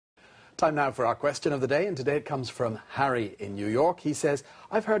Time now for our question of the day, and today it comes from Harry in New York. He says,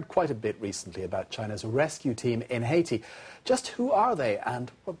 I've heard quite a bit recently about China's rescue team in Haiti. Just who are they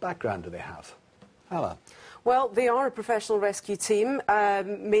and what background do they have? Hala. Well, they are a professional rescue team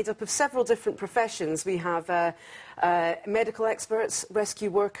made up of several different professions. We have medical experts,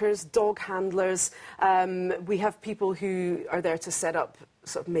 rescue workers, dog handlers. We have people who are there to set up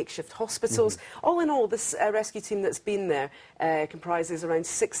sort of makeshift hospitals. All in all, this rescue team that's been there comprises around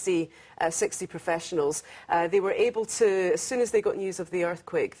 60 professionals. They were able to, as soon as they got news of the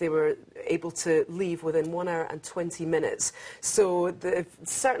earthquake, they were able to leave within 1 hour and 20 minutes. So they've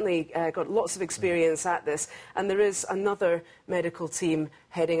certainly got lots of experience at this. And there is another medical team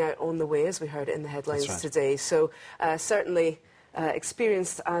heading out on the way, as we heard in the headlines today. So certainly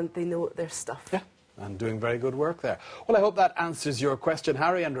experienced, and they know their stuff. Yeah. And doing very good work there. Well, I hope that answers your question,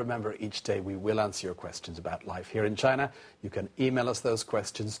 Harry. And remember, each day we will answer your questions about life here in China. You can email us those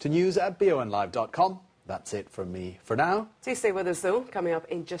questions to news@bonlive.com. That's it from me for now. Do stay with us, though. Coming up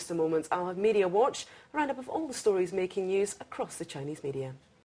in just a moment, I'll have Media Watch, a roundup of all the stories making news across the Chinese media.